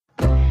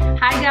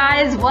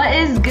guys, what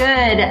is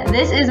good?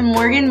 This is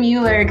Morgan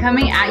Mueller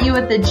coming at you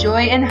with the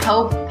Joy and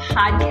Hope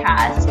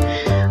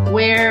podcast,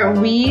 where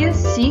we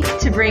seek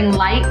to bring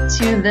light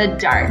to the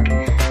dark.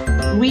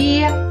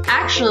 We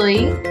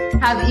actually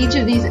have each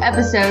of these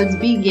episodes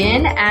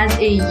begin as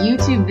a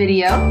YouTube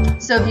video.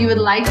 So if you would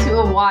like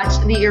to watch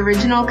the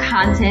original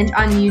content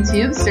on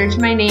YouTube, search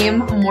my name,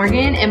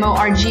 Morgan,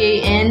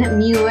 M-O-R-G-A-N,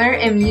 Mueller,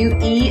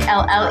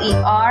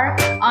 M-U-E-L-L-E-R,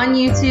 on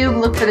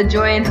YouTube. Look for the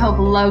Joy and Hope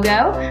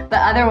logo. But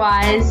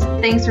otherwise,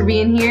 thanks for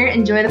being here.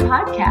 Enjoy the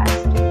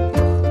podcast.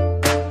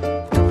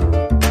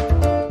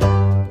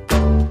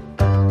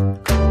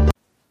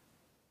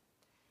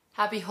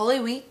 Happy Holy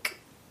Week.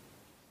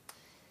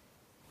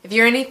 If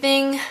you're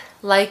anything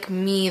like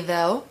me,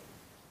 though,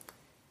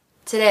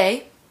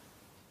 today,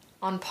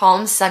 on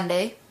Palm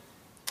Sunday,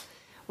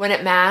 when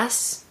at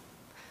Mass,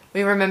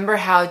 we remember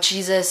how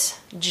Jesus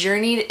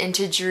journeyed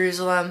into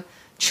Jerusalem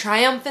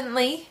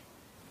triumphantly,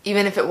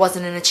 even if it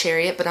wasn't in a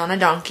chariot, but on a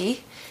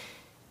donkey,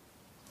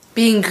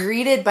 being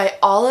greeted by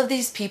all of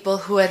these people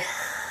who had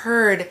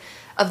heard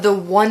of the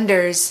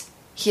wonders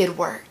he had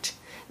worked,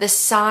 the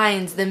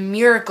signs, the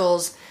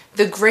miracles,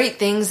 the great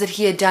things that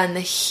he had done,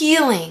 the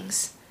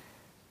healings.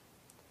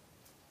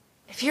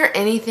 If you're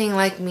anything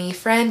like me,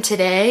 friend,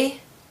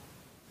 today,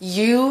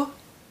 you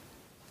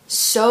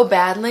so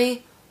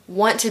badly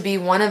want to be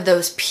one of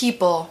those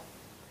people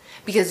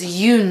because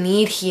you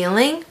need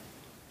healing,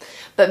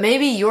 but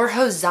maybe your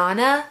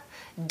Hosanna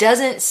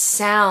doesn't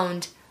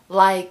sound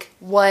like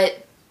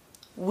what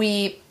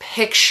we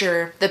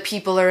picture the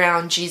people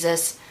around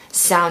Jesus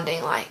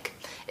sounding like.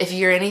 If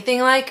you're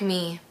anything like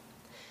me,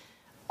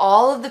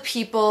 all of the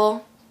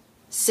people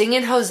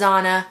singing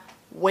Hosanna,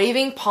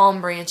 waving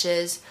palm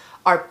branches,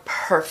 are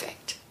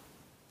perfect.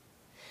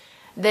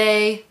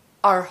 They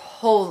are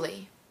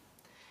holy.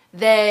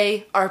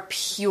 They are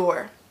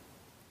pure.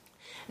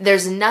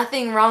 There's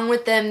nothing wrong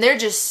with them. They're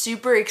just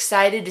super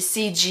excited to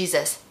see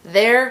Jesus.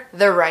 They're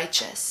the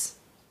righteous.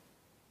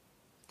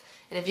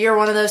 And if you're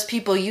one of those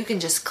people, you can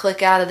just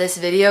click out of this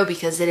video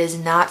because it is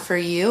not for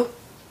you.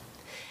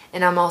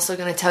 And I'm also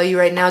going to tell you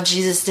right now,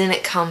 Jesus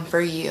didn't come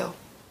for you.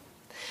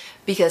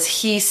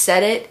 Because he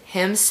said it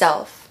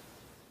himself.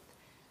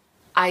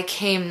 I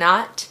came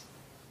not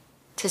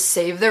to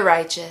save the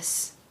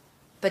righteous,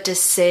 but to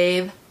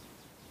save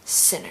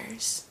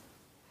sinners.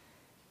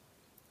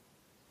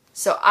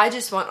 So I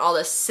just want all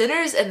the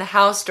sinners in the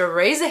house to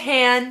raise a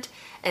hand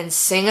and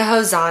sing a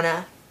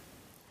Hosanna.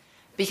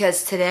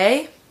 Because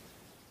today,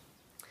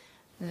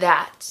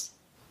 that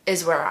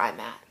is where I'm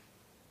at.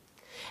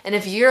 And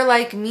if you're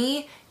like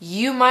me,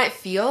 you might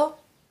feel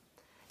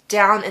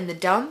down in the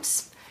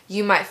dumps.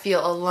 You might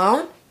feel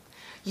alone.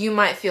 You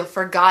might feel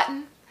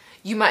forgotten.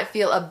 You might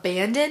feel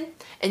abandoned.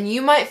 And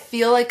you might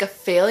feel like a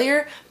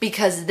failure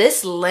because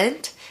this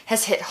Lent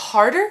has hit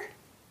harder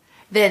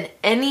than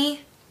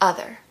any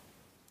other.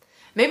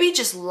 Maybe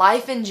just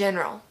life in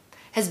general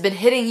has been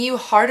hitting you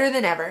harder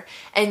than ever,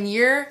 and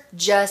you're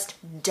just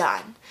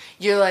done.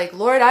 You're like,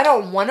 Lord, I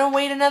don't want to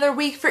wait another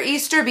week for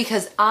Easter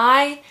because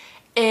I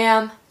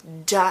am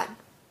done.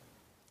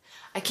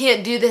 I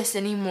can't do this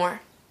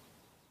anymore.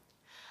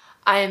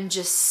 I am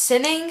just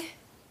sinning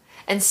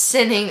and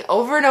sinning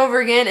over and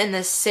over again in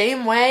the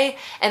same way,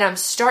 and I'm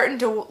starting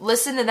to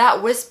listen to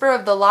that whisper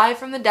of the lie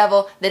from the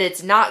devil that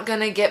it's not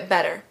going to get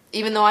better.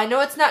 Even though I know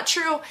it's not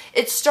true,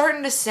 it's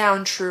starting to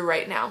sound true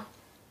right now.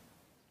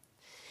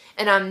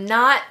 And I'm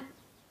not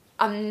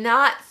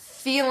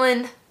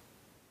feeling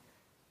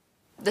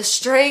the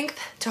strength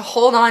to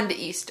hold on to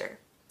Easter,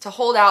 to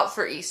hold out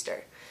for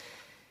Easter.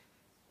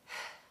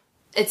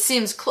 It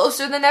seems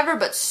closer than ever,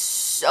 but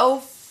so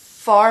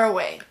far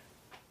away.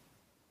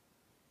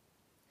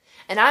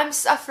 And I'm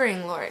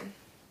suffering, Lord.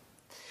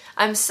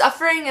 I'm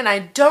suffering, and I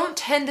don't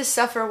tend to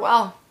suffer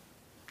well.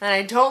 And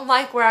I don't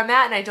like where I'm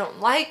at, and I don't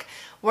like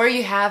where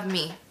you have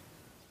me.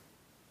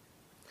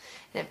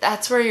 And if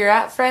that's where you're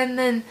at, friend,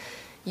 then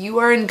you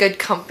are in good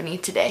company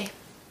today.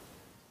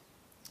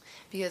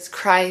 Because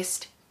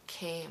Christ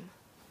came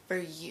for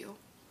you.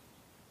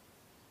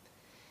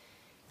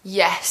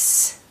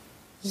 Yes,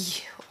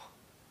 you.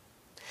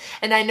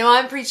 And I know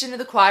I'm preaching to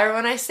the choir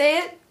when I say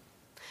it,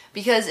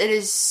 because it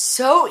is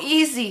so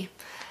easy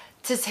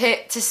to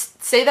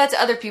say that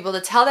to other people,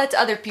 to tell that to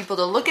other people,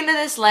 to look into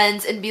this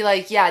lens and be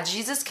like, yeah,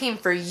 Jesus came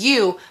for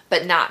you,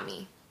 but not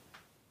me.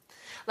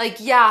 Like,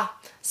 yeah,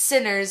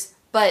 sinners,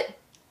 but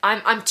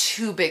I'm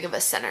too big of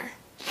a sinner.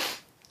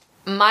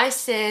 My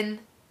sin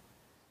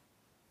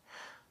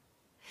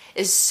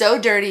is so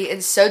dirty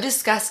and so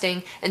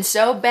disgusting and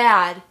so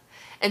bad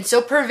and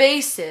so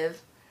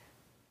pervasive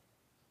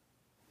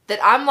that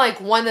I'm like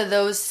one of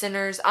those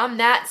sinners. I'm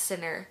that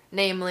sinner,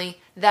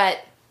 namely,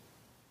 that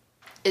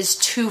is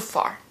too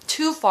far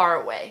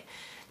away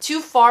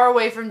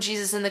from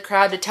Jesus in the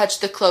crowd to touch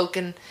the cloak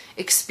and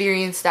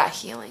experience that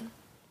healing.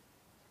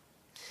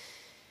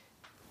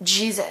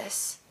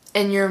 Jesus,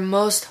 in your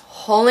most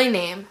holy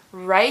name,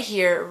 right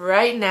here,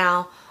 right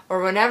now,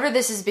 or whenever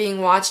this is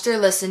being watched or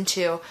listened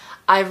to,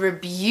 I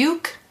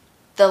rebuke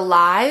the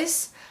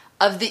lies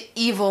of the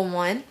evil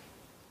one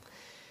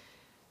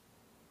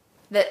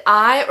that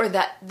I or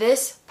that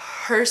this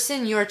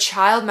person, your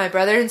child, my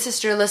brother and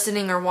sister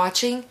listening or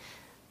watching,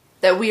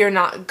 that we are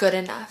not good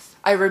enough.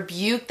 I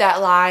rebuke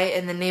that lie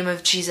in the name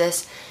of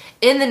Jesus.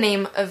 In the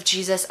name of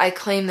Jesus, I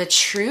claim the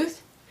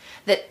truth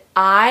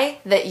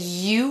that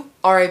you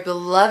are a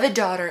beloved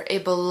daughter, a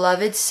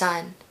beloved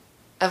son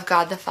of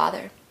God the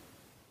Father.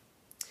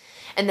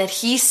 And that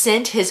he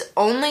sent his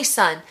only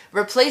son,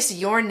 replace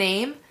your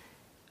name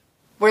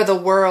where the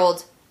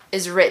world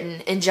is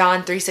written in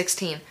John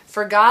 3:16.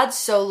 For God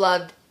so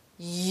loved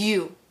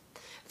you.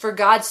 For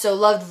God so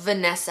loved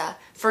Vanessa.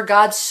 For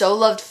God so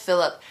loved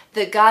Philip.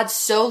 That God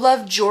so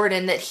loved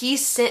Jordan that he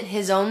sent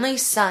his only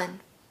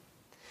son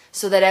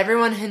so that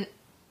everyone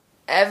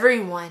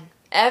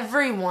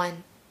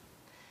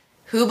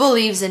who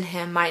believes in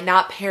him might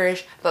not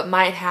perish but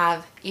might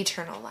have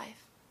eternal life.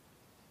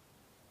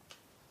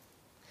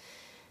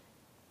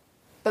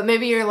 But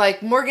maybe you're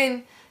like,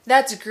 Morgan,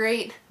 that's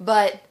great,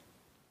 but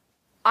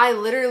I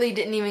literally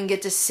didn't even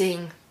get to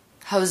sing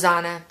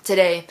Hosanna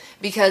today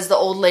because the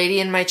old lady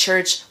in my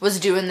church was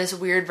doing this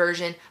weird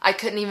version. I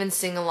couldn't even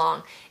sing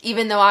along,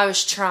 even though I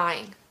was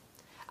trying.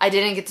 I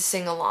didn't get to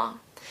sing along.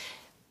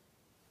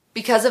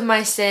 Because of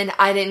my sin,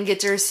 I didn't get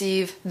to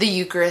receive the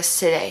Eucharist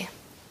today.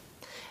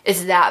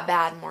 It's that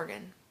bad,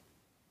 Morgan.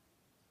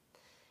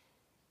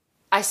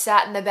 I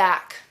sat in the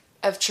back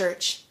of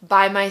church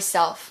by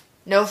myself.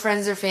 No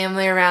friends or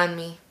family around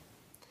me.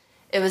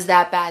 It was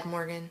that bad,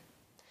 Morgan.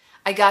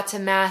 I got to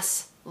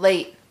Mass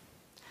late,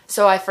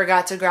 so I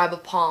forgot to grab a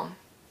palm.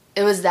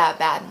 It was that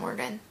bad,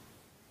 Morgan.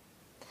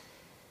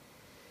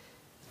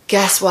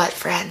 Guess what,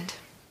 friend?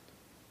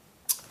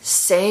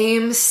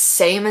 Same.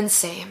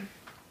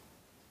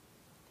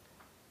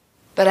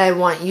 But I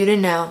want you to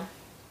know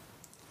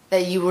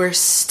that you were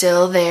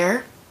still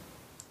there.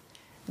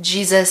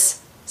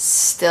 Jesus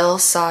still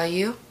saw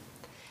you.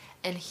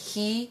 And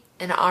he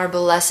and our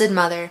Blessed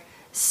Mother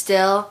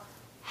still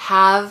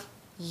have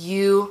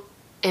you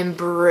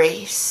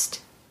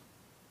embraced.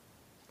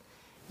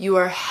 You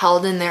are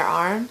held in their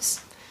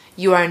arms.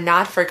 You are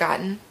not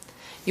forgotten.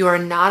 You are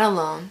not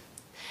alone.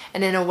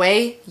 And in a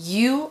way,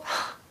 you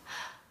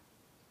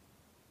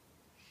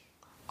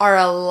are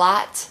a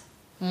lot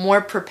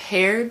more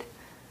prepared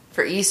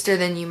for Easter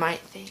than you might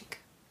think.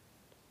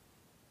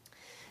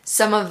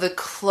 Some of the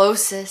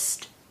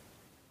closest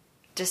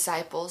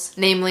disciples,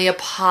 namely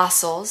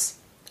apostles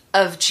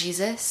of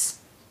Jesus,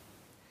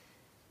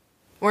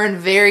 were in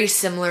very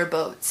similar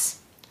boats.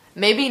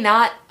 Maybe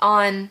not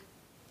on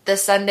the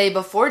Sunday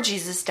before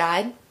Jesus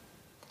died,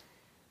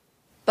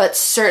 but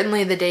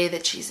certainly the day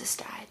that Jesus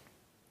died.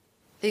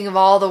 Think of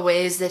all the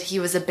ways that he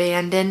was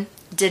abandoned,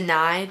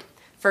 denied,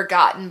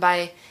 forgotten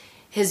by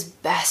his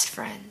best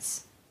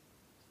friends.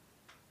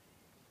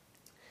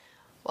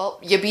 Well,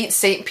 you beat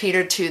St.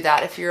 Peter to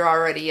that if you're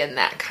already in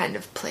that kind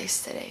of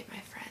place today, my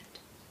friend.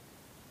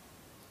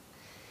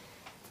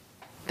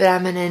 But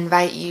I'm going to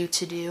invite you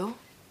to do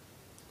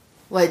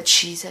what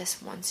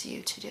Jesus wants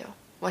you to do,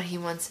 what he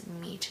wants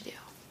me to do.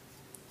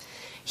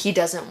 He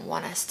doesn't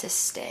want us to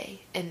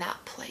stay in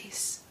that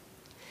place.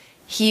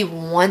 He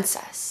wants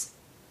us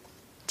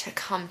to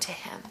come to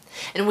him.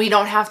 And we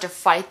don't have to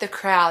fight the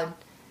crowd.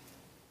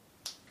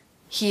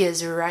 He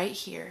is right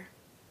here,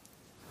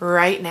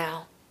 right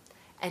now.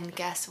 And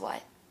guess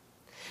what?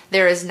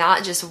 There is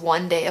not just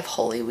one day of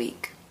Holy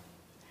Week.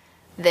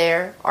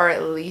 There are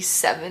at least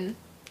 7.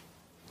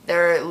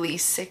 There are at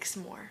least 6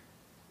 more.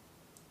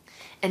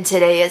 And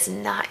today is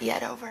not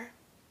yet over.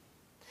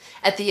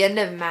 At the end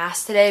of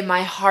Mass today,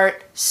 my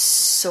heart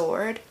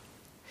soared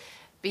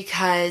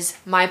because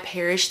my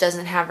parish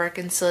doesn't have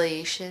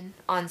reconciliation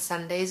on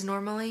Sundays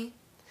normally.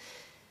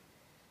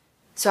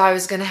 So I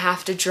was going to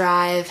have to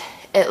drive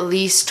at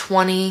least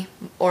 20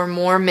 or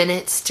more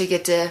minutes to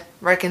get to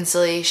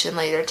reconciliation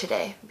later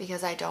today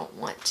because I don't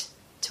want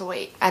to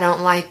wait. I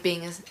don't like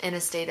being in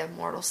a state of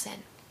mortal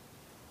sin.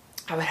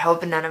 I would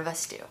hope none of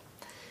us do.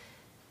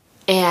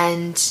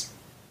 And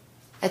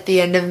at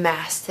the end of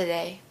Mass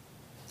today,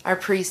 our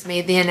priest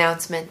made the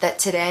announcement that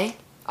today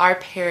our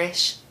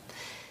parish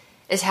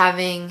is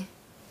having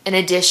an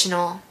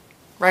additional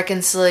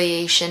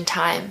reconciliation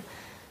time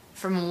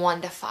from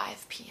 1 to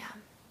 5 p.m.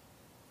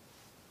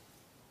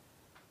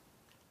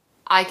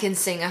 I can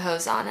sing a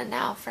Hosanna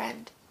now,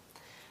 friend.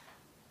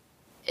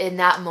 In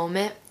that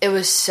moment, it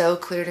was so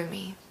clear to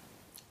me.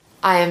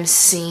 I am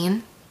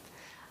seen.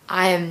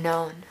 I am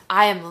known.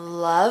 I am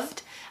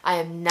loved. I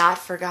am not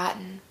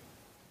forgotten.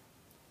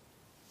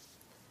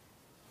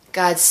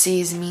 God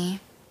sees me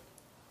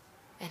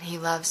and he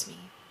loves me.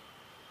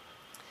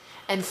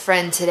 And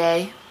friend,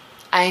 today,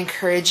 I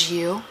encourage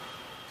you,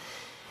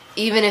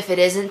 even if it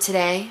isn't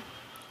today,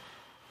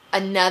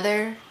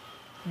 another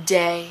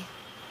day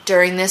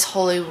during this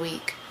Holy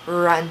Week,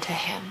 run to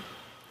him.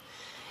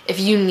 If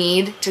you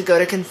need to go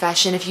to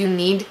confession, if you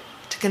need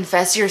to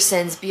confess your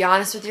sins, be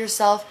honest with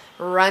yourself,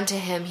 run to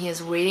him. He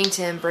is waiting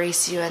to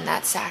embrace you in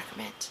that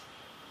sacrament.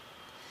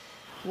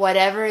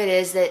 Whatever it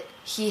is that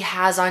he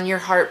has on your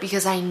heart,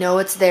 because I know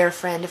it's there,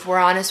 friend. If we're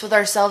honest with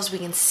ourselves, we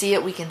can see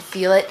it, we can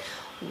feel it.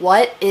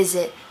 What is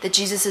it that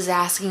Jesus is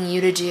asking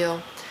you to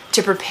do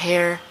to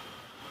prepare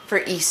for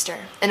Easter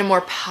in a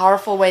more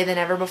powerful way than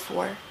ever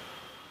before?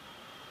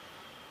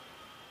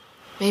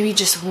 Maybe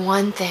just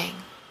one thing.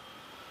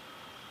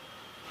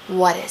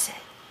 What is it?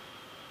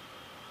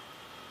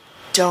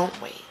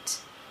 Don't wait.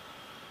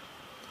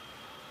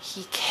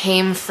 He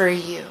came for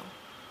you.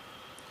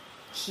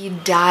 He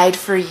died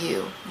for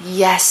you.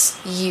 Yes,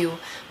 you,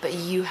 but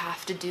you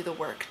have to do the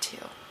work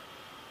too.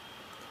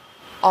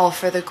 All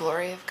for the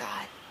glory of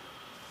God.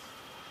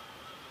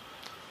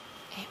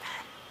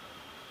 Amen.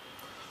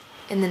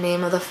 In the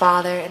name of the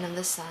Father, and of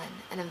the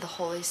Son, and of the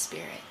Holy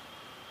Spirit.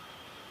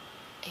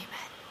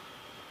 Amen.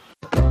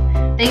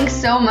 Thanks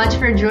so much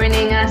for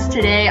joining us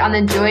today on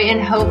the Joy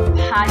and Hope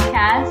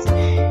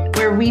podcast,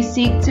 where we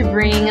seek to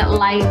bring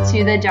light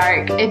to the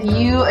dark. If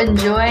you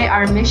enjoy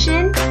our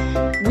mission,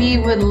 we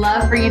would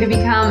love for you to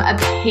become a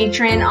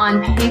patron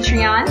on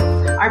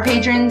Patreon. Our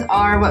patrons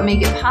are what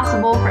make it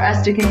possible for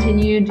us to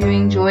continue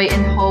doing Joy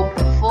and Hope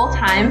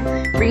full-time,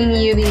 bringing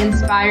you the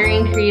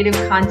inspiring, creative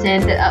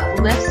content that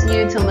uplifts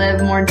you to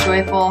live more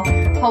joyful,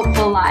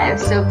 hopeful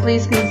lives. So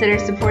please consider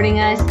supporting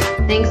us.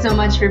 Thanks so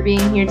much for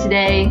being here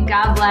today.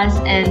 God bless,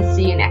 and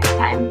see you next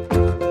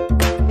time.